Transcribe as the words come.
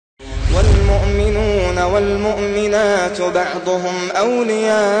والمؤمنون والمؤمنات بعضهم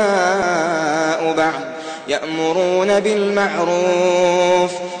أولياء بعض يأمرون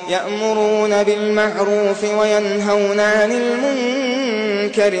بالمعروف وينهون عن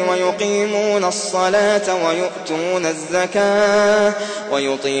المنكر ويقيمون الصلاة ويؤتون الزكاة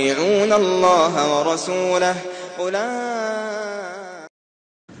ويطيعون الله ورسوله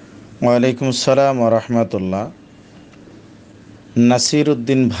ওয়ালাইকুম আসসালাম ওয়া রাহমাতুল্লাহ। নাসির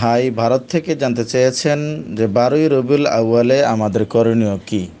উদ্দিন ভাই ভারত থেকে জানতে চেয়েছেন যে 12ই রবিউল আউয়ালে আমাদের করণীয়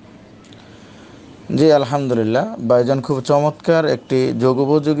কি? জি আলহামদুলিল্লাহ, ভাইজান খুব চমৎকার একটি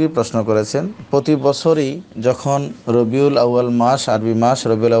যোগোপযোগী প্রশ্ন করেছেন। প্রতি বছরই যখন রবিউল আউয়াল মাস, আরবি মাস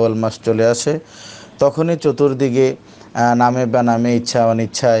রবিউল আউয়াল মাস চলে আসে, তখনই চতুর্দিকে নামে বেনামে ইচ্ছা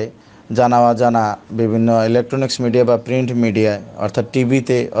অনিচ্ছায় জানা অজানা বিভিন্ন ইলেকট্রনিক্স মিডিয়া বা প্রিন্ট মিডিয়ায় অর্থাৎ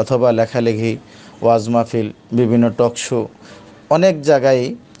টিভিতে অথবা লেখালেখি, ওয়াজ মাহফিল, বিভিন্ন টক শো, অনেক জায়গায়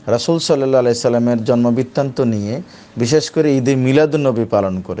রাসূল সাল্লাল্লাহু আলাইহি সাল্লামের জন্মবৃত্তান্ত নিয়ে বিশেষ করে ঈদে মিলাদুন্নবী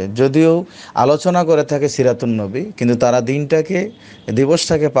পালন করে, যদিও আলোচনা করে থাকে সিরাতুন্নবী, কিন্তু তারা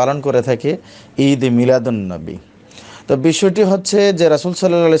দিবসটাকে পালন করে থাকে ঈদে মিলাদুন্নবী। তো বিষয়টি হচ্ছে যে রাসূল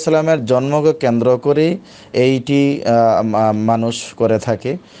সাল্লাল্লাহু আলাইহি সাল্লামের জন্মকে কেন্দ্র করে এইটি মানুষ করে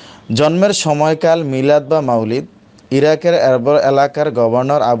থাকে। জন্মের সময়কাল মিলাদ বা মাউলিদ ইরাকের এরবর এলাকার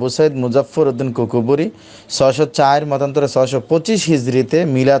গভর্নর আবু সাইদ মুজাফফর উদ্দিন কুকুবুরি 604 মতান্তরে 625 হিজরিতে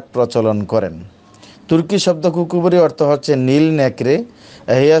মিলাদ প্রচলন করেন। তুর্কি শব্দ কুকুবুরি অর্থ হচ্ছে নীল নেকড়ে।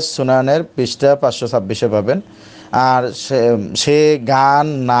 এহিয়াস সুনানের পৃষ্ঠা 526-এ পাবেন। আর সে গান,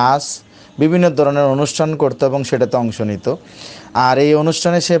 নাচ, বিভিন্ন ধরনের অনুষ্ঠান করতো এবং সেটাতে অংশ নিত। আর এই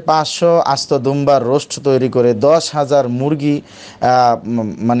অনুষ্ঠানে সে 500 আস্ত দুম্বার রোস্ট তৈরি করে, 10,000 মুরগি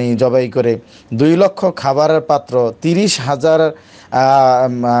জবাই করে, 2 লক্ষ খাবারের পাত্র, 30,000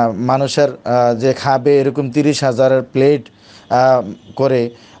 মানুষের যে খাবে এরকম 30,000 প্লেট করে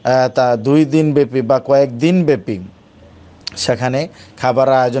তা 2 দিন ব্যাপী বা কয়েকদিন ব্যাপী সেখানে খাবার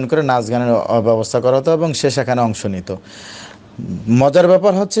আয়োজন করে নাচ গানের ব্যবস্থা করা হতো এবং সে সেখানে অংশ নিত। মজার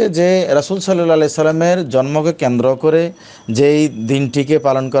ব্যাপার হচ্ছে যে রাসূল সাল্লাল্লাহু আলাইহি সাল্লামের জন্মকে কেন্দ্র করে যেই দিনটিকে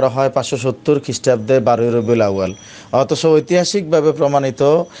পালন করা হয় 570 খ্রিস্টাব্দে 12ই রবিউল আউয়াল, অথচ ঐতিহাসিকভাবে প্রমাণিত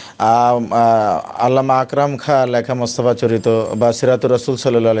আল্লামা আকরাম খা লেখা মোস্তফা চরিত বা সিরাতুর রাসূল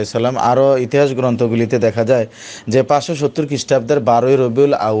সাল্লাল্লাহু আলাইহি সাল্লাম আরও ইতিহাস গ্রন্থগুলিতে দেখা যায় যে 570 খ্রিস্টাব্দের 12ই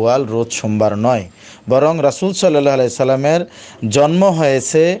রবিউল আউয়াল রোজ সোমবার নয়, বরং রাসূল সাল্লাল্লাহু আলাইহি সাল্লামের জন্ম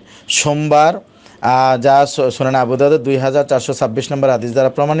হয়েছে সোমবার, যা সুনান আবু দাউদের 2426 নম্বর হাদিস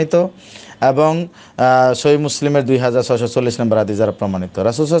দ্বারা প্রমাণিত এবং সহিহ মুসলিমের 2640 নম্বর হাদিস দ্বারা প্রমাণিত।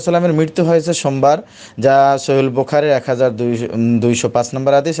 রাসূল সাল্লাল্লাহু আলাইহি সাল্লামের মৃত্যু হয়েছে সোমবার, যা সহিহ বুখারীর 1205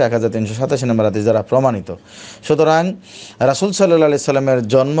 নম্বর হাদিস, 1387 নম্বর হাদিস দ্বারা প্রমাণিত। সুতরাং রাসূল সাল্লাল্লাহু আলাইহি সাল্লামের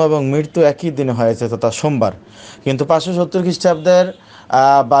জন্ম এবং মৃত্যু একই দিনে হয়েছে, তথা সোমবার। কিন্তু 570 খ্রিস্টাব্দের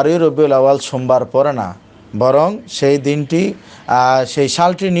 12ই রবিউল আউয়াল সোমবার পড়ে না, বরং সেই দিনটি সেই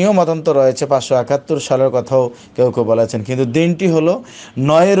সালটি নিয়েও মতান্তর রয়েছে। 571 সালের কথাও কেউ কেউ বলেছেন, কিন্তু দিনটি হলো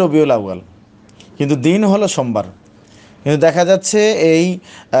 9 রবিউল আউয়াল, কিন্তু দিন হলো সোমবার। কিন্তু দেখা যাচ্ছে এই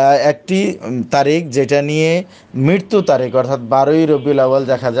একটি তারিখ যেটা নিয়ে মৃত্যু তারিখ অর্থাৎ 12ই রবিউল আউয়াল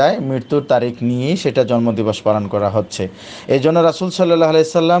দেখা যায় মৃত্যুর তারিখ নিয়েই সেটা জন্মদিবস পালন করা হচ্ছে। এই জন্য রাসূল সাল্লাল্লাহু আলাইহি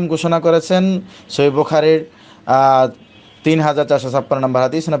সাল্লাম ঘোষণা করেছেন, সহিহ বুখারীর 3456 নম্বর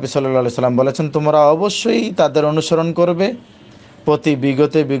হাদিস, নবী সাল্লাল্লাহু আলাইহি সাল্লাম বলেছেন, তোমরা অবশ্যই তাদের অনুসরণ করবে প্রতি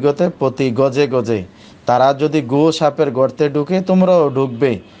বিগতে বিগতে, প্রতি গজে গজে। তারা যদি গো সাপের গর্তে ঢুকে তোমরাও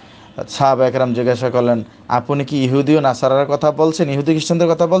ঢুকবে। সাহাবা একরাম জিজ্ঞাসা করলেন, আপনি কি ইহুদি ও নাসারার কথা বলছেন, ইহুদি খ্রিস্টানদের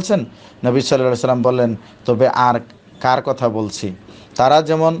কথা বলছেন? নবী সাল্লাল্লাহু আলাইহি সাল্লাম বললেন, তবে আর কার কথা বলছি? তারা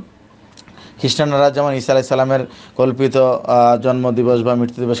যেমন খ্রিস্টানরা যেমন ঈসা আলাইহিস সালামের কল্পিত জন্মদিবস বা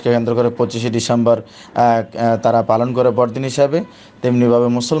মৃত্যু দিবসকে কেন্দ্র করে 25শে ডিসেম্বর তারা পালন করে বড়দিন হিসাবে, তেমনিভাবে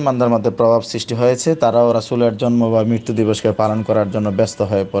মুসলমানদের মধ্যে প্রভাব সৃষ্টি হয়েছে, তারাও রাসূলের জন্ম বা মৃত্যু দিবসকে পালন করার জন্য ব্যস্ত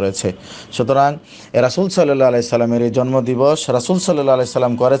হয়ে পড়েছে। সুতরাং রাসূল সাল্লাল্লাহু আলাইহি সাল্লামের এই জন্মদিবস রাসূল সাল্লাল্লাহু আলাইহি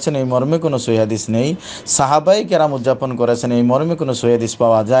সাল্লাম করেছেন এই মর্মে কোনো সহিহ হাদিস নেই, সাহাবাই কেরাম উদযাপন করেছেন এই মর্মে কোনো সহিহ হাদিস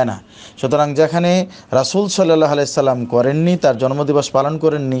পাওয়া যায় না। সুতরাং যেখানে রাসূল সাল্লাল্লাহু আলাইহি সাল্লাম করেননি, তার জন্মদিবস পালন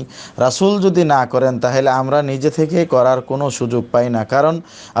করেননি, রাসূল যদি না করেন তাহলে আমরা নিজে থেকে করার কোনো সুযোগ পাই না। কারণ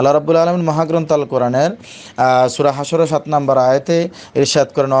আল্লাহ রাব্বুল আলামিন মহাগ্রন্থ আল কোরআনের সূরা হাশরের 7 নম্বর আয়াতে ইরশাদ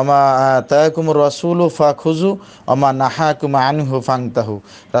করেন, ওমা আতাকুমুর রাসূলু ফাখুযু ওমা নাহাকুম আনহু ফান্তাহু।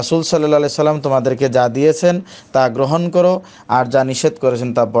 রাসূল সাল্লাল্লাহু আলাইহি সাল্লাম তোমাদেরকে যা দিয়েছেন তা গ্রহণ করো, আর যা নিষেধ করেছেন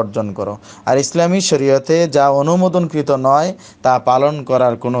তা বর্জন করো। আর ইসলামী শরীয়তে যা অনুমোদনকৃত নয় তা পালন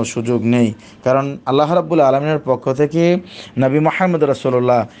করার কোনো সুযোগ নেই। কারণ আল্লাহ রাব্বুল আলামিনের পক্ষ থেকে নবী মুহাম্মদ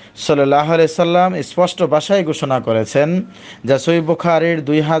রাসূলুল্লাহ সাল্লাল্লাহু আলাইহি সাল্লাম স্পষ্ট ভাষায় ঘোষণা করেছেন, যা সহিহ বুখারীর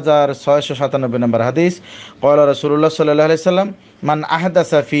 2697 নম্বর হাদিস, ক্বালা রাসূলুল্লাহ সাল্লাল্লাহু আলাইহি সাল্লাম, মান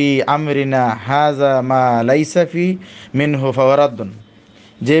আহদাসা ফি আমরিনা হাযা মা লাইসা ফি মিনহু ফাহুয়া রাদ্দুন।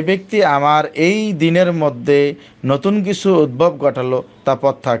 যে ব্যক্তি আমার এই দিনের মধ্যে নতুন কিছু উদ্ভব ঘটালো তা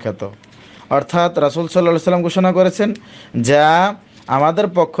প্রত্যাখ্যাত। অর্থাৎ রাসূল সাল্লাল্লাহু আলাইহি সাল্লাম ঘোষণা করেছেন, যা আমাদের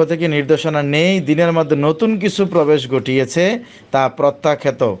পক্ষ থেকে নির্দেশনা নেই, দিনের মধ্যে নতুন কিছু প্রবেশ ঘটিয়েছে, তা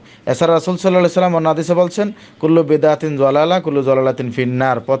প্রত্যাখ্যাত। এছাড়া রাসূল সাল্লাল্লাহু আলাইহি সাল্লাম অন্য হাদিসে বলছেন, কুল্লু বিদআতিন যালালা কুল্লু যালালাতিন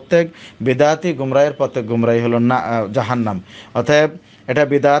ফিন্নার। প্রত্যেক বিদআতই গুমরাহের, প্রত্যেক গুমরাহি হলো না জাহান্নাম। অতএব এটা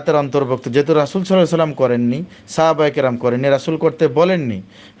বিদআতের অন্তর্ভুক্ত। যেহেতু রাসূল সাল্লাল্লাহু আলাইহি সাল্লাম করেননি, সাহাবায়ে কেরাম করেননি, রাসূল করতে বলেননি,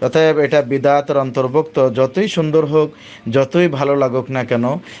 অতএব এটা বিদআতের অন্তর্ভুক্ত। যতই সুন্দর হোক, যতই ভালো লাগুক না কেন,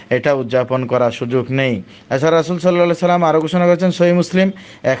 এটা উদযাপন করার সুযোগ নেই। এছাড়া রাসূল সাল্লাল্লাহু আলাইহি সাল্লাম আরও ঘোষণা করেছেন, সহিহ মুসলিম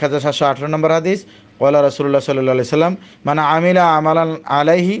 1718 নম্বর হাদিস, ক্বালা রাসূলুল্লাহ সাল্লাল্লাহু আলাইহি সাল্লাম, মান আমিলা আমালান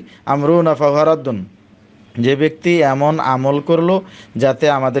আলাইহি আমরুনা ফাহুয়া রাদ্দুন। যে ব্যক্তি এমন আমল করলো যাতে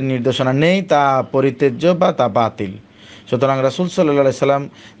আমাদের নির্দেশনা নেই, তা পরিত্যাজ্য বা তা বাতিল। সুতরাং রাসূল সাল্লাল্লাহু আলাইহি সাল্লাম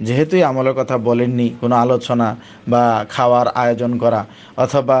যেহেতুই আমলের কথা বলেননি, কোনো আলোচনা বা খাওয়ার আয়োজন করা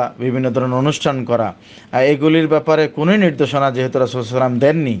অথবা বিভিন্ন ধরনের অনুষ্ঠান করা, এগুলির ব্যাপারে কোনো নির্দেশনা যেহেতু রাসূল সাল্লাল্লাহু আলাইহি সাল্লাম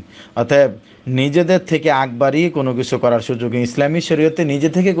দেননি, অতএব নিজেদের থেকে আগ বাড়িয়ে কোনো কিছু করার সুযোগ নেই। ইসলামী শরীয়তে নিজে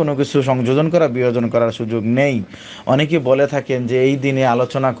থেকে কোনো কিছু সংযোজন করা, বিয়োজন করার সুযোগ নেই। অনেকে বলে থাকেন যে এই দিনে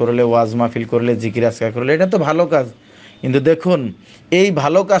আলোচনা করলে, ওয়াজ মাহফিল করলে, জিকির আজকার করলে এটা তো ভালো কাজ। কিন্তু দেখুন, এই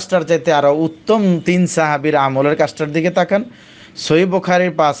ভালো কাজটার চাইতে আরও উত্তম 3 সাহাবীর আমলের কাজটার দিকে তাকান। সহিহ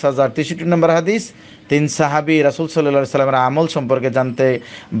বুখারীর 5063 নম্বর হাদিস, 3 সাহাবী রাসূল সাল্লাল্লাহু আলাইহি সাল্লামের আমল সম্পর্কে জানতে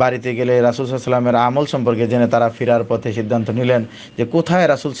বাড়িতে গেলে রাসূল সাল্লাল্লাহু আলাইহি সাল্লামের আমল সম্পর্কে জেনে তারা ফেরার পথে সিদ্ধান্ত নিলেন যে কোথায়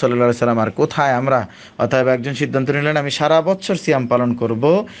রাসূল সাল্লাল্লাহু আলাইহি সাল্লাম আর কোথায় আমরা। অতএব একজন সিদ্ধান্ত নিলেন, আমি সারা বছর সিয়াম পালন করব,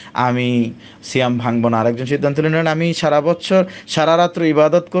 আমি সিয়াম ভাঙব না। আরেকজন সিদ্ধান্ত নিলেন, আমি সারা বছর সারা রাত্র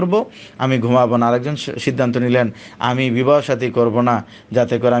ইবাদত করব, আমি ঘুমাবো না। আরেকজন সিদ্ধান্ত নিলেন, আমি বিবাহ সাথী করব না,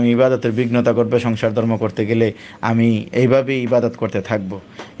 যাতে করে আমি ইবাদতের বিঘ্নতা করবে, সংসার ধর্ম করতে গেলে আমি এইভাবেই ইবাদত করতে থাকবো।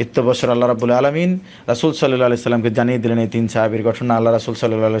 ইত্যবসর আল্লাহ রাব্বুল আলামিন রাসূল সাল্লাল্লাহু আলাইহি সাল্লামকে জানিয়ে দিলেন এই 3 সাহাবীর ঘটনা। আল্লাহ রাসূল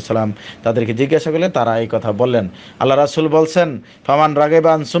সাল্লাল্লাহু আলাইহি সাল্লাম তাদেরকে জিজ্ঞাসা করলে তারা এই কথা বললেন। আল্লাহ রাসূল বলছেন, ফামান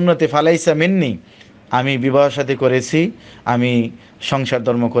রাগিবা আন সুন্নতি ফালাইসা মিন্নি। আমি বিবাহ সাথী করেছি, আমি সংসার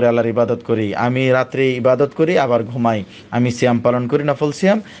ধর্ম করে আল্লাহর ইবাদত করি, আমি রাত্রে ইবাদত করি আবার ঘুমাই, আমি সিয়াম পালন করি, নফল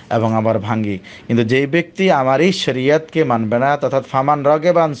সিয়াম, এবং আবার ভাঙ্গি। কিন্তু যেই ব্যক্তি আমার এই শরীয়তকে মানবে না, অর্থাৎ ফামান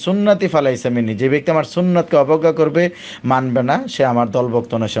রাগিবা আন সুন্নতি ফালাইসা মিন্নি, যে ব্যক্তি আমার সুন্নতকে অবজ্ঞা করবে, মানবে না, সে আমার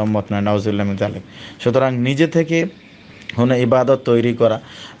দলভুক্ত নয়, সে উম্মত নয়। নাউযুবিল্লাহি মিন যালিক। সুতরাং নিজে থেকে হলো ইবাদত তৈরি করা।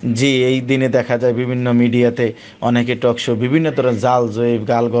 যে এই দিনে দেখা যায় বিভিন্ন মিডিয়াতে অনেকে টকশো, বিভিন্ন ধরনের জাল জয়ীব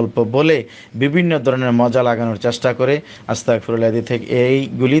গাল গল্প বলে বিভিন্ন ধরনের মজা লাগানোর চেষ্টা করে। আস্তাগফিরুল্লাহ,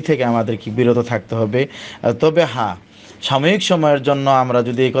 এইগুলি থেকে আমাদের কি বিরত থাকতে হবে। তবে হ্যাঁ, সাময়িক সময়ের জন্য আমরা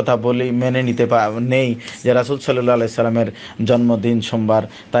যদি এই কথা বলি, মেনে নিতে নেই যে রাসূল সাল্লাল্লাহু আলাইহি সাল্লামের জন্মদিন সোমবার,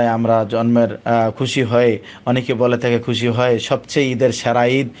 তাই আমরা জন্মের খুশি হয়ে, অনেকে বলে থাকে খুশি হয় সবচেয়ে ঈদের সেরা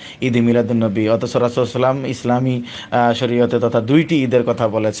ঈদ ঈদ মিলাদুন্নবী। অথচ রাসূল সাল্লাম ইসলামী শরীয়তে তথা 2টি ঈদের কথা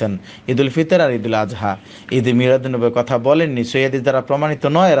বলেছেন, ঈদুল ফিতর আর ঈদুল আজহা। ঈদ মিলাদুন্নবীর কথা বলেননি, সহিহ দ্বারা প্রমাণিত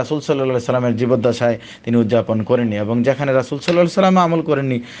নয়। রাসূল সাল্লাল্লাহু আলাইহি সাল্লামের জীবদ্দশায় তিনি উদযাপন করেননি, এবং যেখানে রাসূল সাল্লাল্লাহু আলাইহি সাল্লাম আমল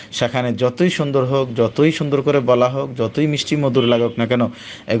করেননি, সেখানে যতই সুন্দর হোক, যতই সুন্দর করে বলা হোক, যতই মিষ্টি মধুর লাগুক না কেন,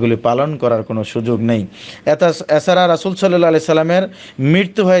 এগুলি পালন করার কোনো সুযোগ নেই। এছাড়া রাসূল সাল্লাল্লাহু আলাইহি সাল্লামের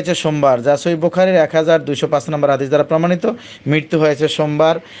মৃত্যু হয়েছে সোমবার, যা সহিহ বুখারীর 1205 নম্বর হাদিস দ্বারা প্রমাণিত। মৃত্যু হয়েছে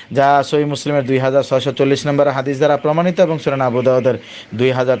সোমবার, যা সহিহ মুসলিমের 2640 নম্বর হাদিস দ্বারা প্রমাণিত, এবং সুনান আবু দাউদের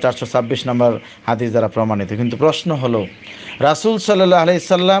 2426 নম্বর হাদিস দ্বারা প্রমাণিত। কিন্তু প্রশ্ন হলো, রাসূল সাল্লাল্লাহু আলাইহি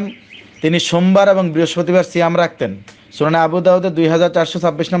সাল্লাম তিনি সোমবার এবং বৃহস্পতিবার সিয়াম রাখতেন। সুনানে আবু দাউদের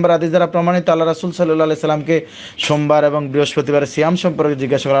 2426 নম্বর হাদিস দ্বারা প্রমাণিত। আল্লাহ রাসূল সাল্লাল্লাহু আলাইহি সাল্লামকে সোমবার এবং বৃহস্পতিবার সিয়াম সম্পর্কে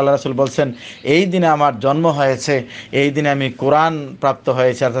জিজ্ঞাসা করা, আল্লাহ রাসূল বলছেন, এই দিনে আমার জন্ম হয়েছে, এই দিনে আমি কোরআন প্রাপ্ত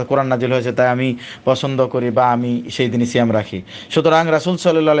হয়েছে, অর্থাৎ কোরআন নাজিল হয়েছে, তাই আমি পছন্দ করি বা আমি সেই দিনে সিয়াম রাখি। সুতরাং রাসূল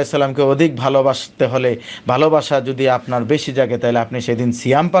সাল্লাল্লাহু আলাইহি সাল্লামকে অধিক ভালোবাসতে হলে, ভালোবাসা যদি আপনার বেশি জাগে, তাহলে আপনি সেই দিন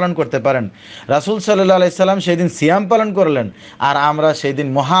সিয়াম পালন করতে পারেন। রাসূল সাল্লাল্লাহু আলাইহি সাল্লাম সেই দিন সিয়াম পালন করলেন, আর আমরা সেই দিন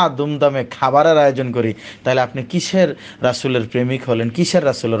মহা দুমদামে খাবারের আয়োজন করি। তাহলে আপনি কিসের রাসূলের প্রেমিক হলেন, কিসের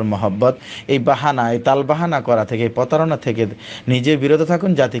রাসূলের মহব্বত? এই বাহানা, এই তাল বাহানা করা থেকে, এই প্রতারণা থেকে নিজে বিরত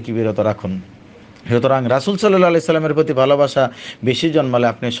থাকুন, জাতিকে বিরত রাখুন। সুতরাং রাসূল সাল্লাল্লাহু আলাইহি সাল্লামের প্রতি ভালোবাসা বেশি জন্মালে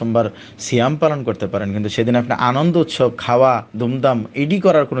আপনি সোমবার সিয়াম পালন করতে পারেন, কিন্তু সেদিন আপনি আনন্দ উৎসব, খাওয়া, দুমদাম ইডি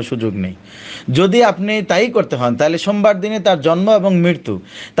করার কোনো সুযোগ নেই। যদি আপনি তাই করতে হন, তাহলে সোমবার দিনে তার জন্ম এবং মৃত্যু,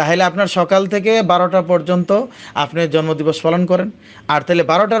 তাহলে আপনার সকাল থেকে 12টা পর্যন্ত আপনি জন্মদিবস পালন করেন। আর তাহলে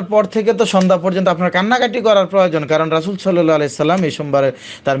 12টার পর থেকে তো সন্ধ্যা পর্যন্ত আপনার কান্নাকাটি করার প্রয়োজন, কারণ রাসূল সাল্লাল্লাহু আলাইহি সাল্লাম এই সোমবারে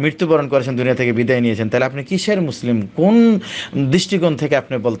তার মৃত্যুবরণ করেছেন, দুনিয়া থেকে বিদায় নিয়েছেন। তাহলে আপনি কিসের মুসলিম, কোন দৃষ্টিকোণ থেকে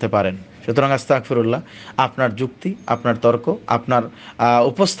আপনি বলতে পারেন? সুতরাং আস্তাগফিরুল্লাহ, আপনার যুক্তি, আপনার তর্ক, আপনার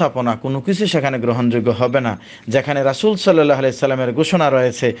উপস্থাপনা কোনো কিছু সেখানে গ্রহণযোগ্য হবে না, যেখানে রাসূল সাল্লাল্লাহু আলাইহি সাল্লামের ঘোষণা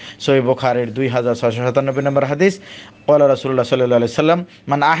রয়েছে। সহিহ বুখারীর 2697 নম্বর হাদিস, ক্বালা রাসূলুল্লাহ সাল্লাল্লাহু আলাইহি সাল্লাম,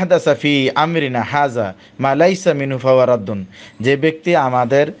 মান আহদাসা ফি আমরিনা হাযা মা লাইসা মিনহু ফাহুয়া রাদ্দুন। যে ব্যক্তি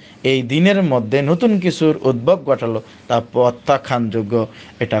আমাদের এই দিনের মধ্যে নতুন কিছুর উদ্ভব ঘটালো তা প্রত্যাখ্যানযোগ্য,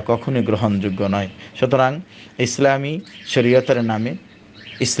 এটা কখনোই গ্রহণযোগ্য নয়। সুতরাং ইসলামী শরীয়তের নামে,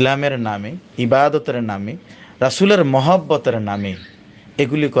 ইসলামের নামে, ইবাদতের নামে, রাসূলের মহব্বতের নামে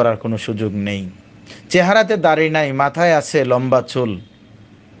এগুলি করার কোনো সুযোগ নেই। চেহারাতে দাড়ি নাই, মাথায় আছে লম্বা চুল,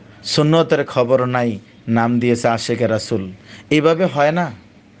 সুন্নতের খবর নাই, নাম দিয়েছে আশিকে রাসূল। এইভাবে হয় না।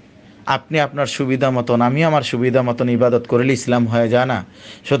 আপনি আপনার সুবিধা মতন, আমি আমার সুবিধা মতন ইবাদত করলে ইসলাম হয়ে যায় না।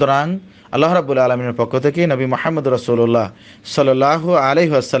 সুতরাং আল্লাহ রাব্বুল আলামিনের পক্ষ থেকে নবী মুহাম্মদ রাসূলুল্লাহ সাল্লাল্লাহু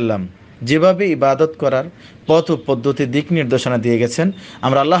আলাইহি ওয়াসাল্লাম যেভাবে ইবাদত করার পথ ও পদ্ধতি দিক নির্দেশনা দিয়ে গেছেন,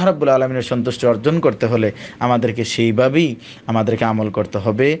 আমরা আল্লাহ রাব্বুল আলামিনের সন্তুষ্টি অর্জন করতে হলে আমাদেরকে সেইভাবেই আমাদেরকে আমল করতে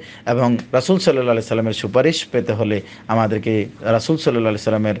হবে। এবং রাসূল সাল্লাল্লাহু আলাইহি সাল্লামের সুপারিশ পেতে হলে আমাদেরকে রাসূল সাল্লাল্লাহু আলাইহি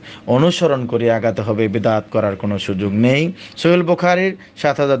সাল্লামের অনুসরণ করে আগাতে হবে, বিদআত করার কোনো সুযোগ নেই। সহিহ বুখারীর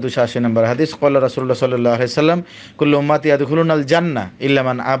 7280 নম্বর হাদিস, ক্বালা রাসূলুল্লাহ সাল্লাল্লাহু আলাইহি সাল্লাম, কুল্লু উম্মতি ইয়াদখুলুনাল জান্নাহ ইল্লা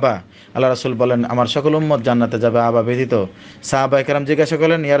মান আবা। আল্লাহ রাসূল বলেন, আমার সকল উম্মত জান্নাতে যাবে, আবা ব্যতীত। সাহাবায়ে কেরাম জিজ্ঞাসা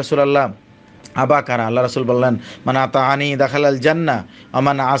করলেন, ইয়া রাসূলুল্লাহ, আবা কারা? আল্লাহ রাসূল বললেন, মান আতাআনি দাখালাল জান্নাহ ওয়া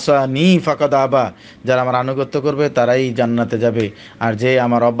মান আসানি ফাকাদ আবা। যারা আমার আনুগত্য করবে তারাই জান্নাতে যাবে, আর যে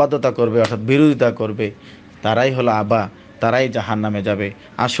আমার অবাধ্যতা করবে অর্থাৎ বিরোধিতা করবে তারাই হলো আবা, তারাই জাহান্নামে যাবে।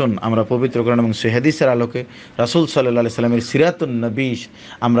 আসুন আমরা পবিত্র কোরআন এবং সহিহ হাদিসের আলোকে রাসূল সাল্লাল্লাহু আলাইহি সাল্লামের সিরাতুন নবী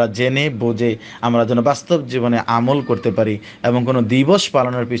আমরা জেনে বুঝে আমরা যেন বাস্তব জীবনে আমল করতে পারি, এবং কোনো দিবস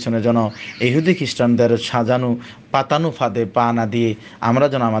পালনের পিছনে যেন ইহুদি খ্রিস্টানদের সাজানো পাতানো ফাঁদে পা না দিয়ে আমরা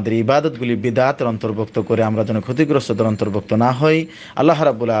যেন আমাদের ইবাদতগুলি বিদআতের অন্তর্ভুক্ত করে আমরা যেন ক্ষতিগ্রস্তদের অন্তর্ভুক্ত না হই। আল্লাহ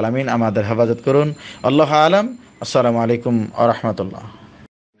রাব্বুল আলামিন আমাদের হেফাজত করুন। আল্লাহু আলাম। আসসালামু আলাইকুম ওয়া রাহমাতুল্লাহ।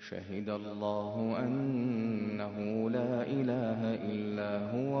 شهد الله أنه لا إله إلا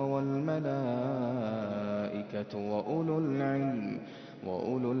هو والملائكة وأولو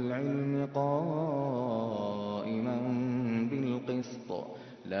العلم قائما بالقسط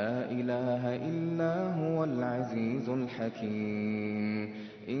لا إله إلا هو العزيز الحكيم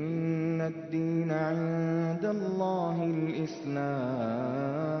إن الدين عند الله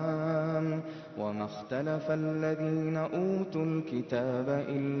الإسلام وما اختلف الذين أوتوا الكتاب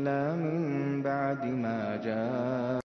إلا من بعد ما جاءهم